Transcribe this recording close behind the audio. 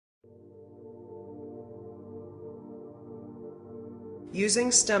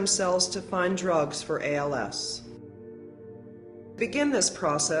Using stem cells to find drugs for ALS. To begin this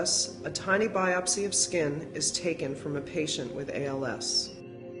process, a tiny biopsy of skin is taken from a patient with ALS.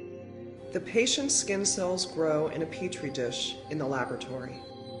 The patient's skin cells grow in a petri dish in the laboratory.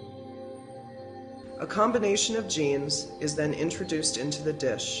 A combination of genes is then introduced into the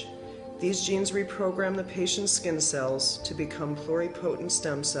dish. These genes reprogram the patient's skin cells to become pluripotent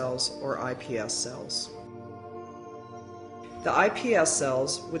stem cells, or iPS cells. The iPS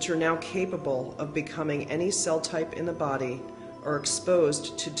cells, which are now capable of becoming any cell type in the body, are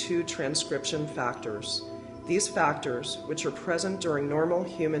exposed to two transcription factors. These factors, which are present during normal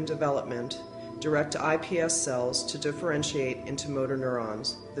human development, direct iPS cells to differentiate into motor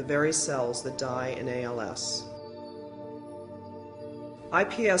neurons, the very cells that die in ALS.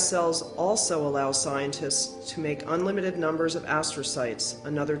 iPS cells also allow scientists to make unlimited numbers of astrocytes,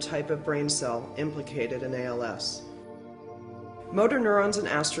 another type of brain cell implicated in ALS. Motor neurons and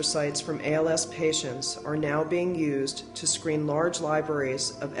astrocytes from ALS patients are now being used to screen large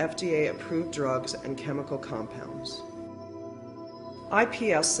libraries of FDA-approved drugs and chemical compounds.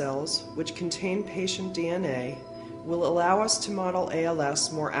 iPS cells, which contain patient DNA, will allow us to model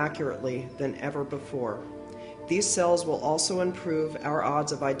ALS more accurately than ever before. These cells will also improve our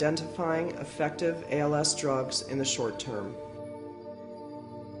odds of identifying effective ALS drugs in the short term.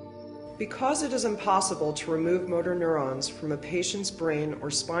 Because it is impossible to remove motor neurons from a patient's brain or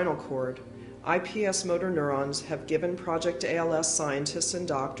spinal cord, iPS motor neurons have given Project ALS scientists and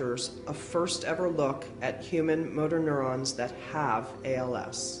doctors a first ever look at human motor neurons that have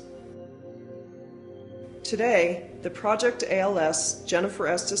ALS. Today, the Project ALS Jennifer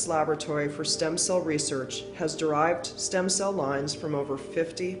Estes Laboratory for Stem Cell Research has derived stem cell lines from over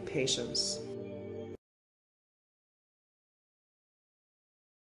 50 patients.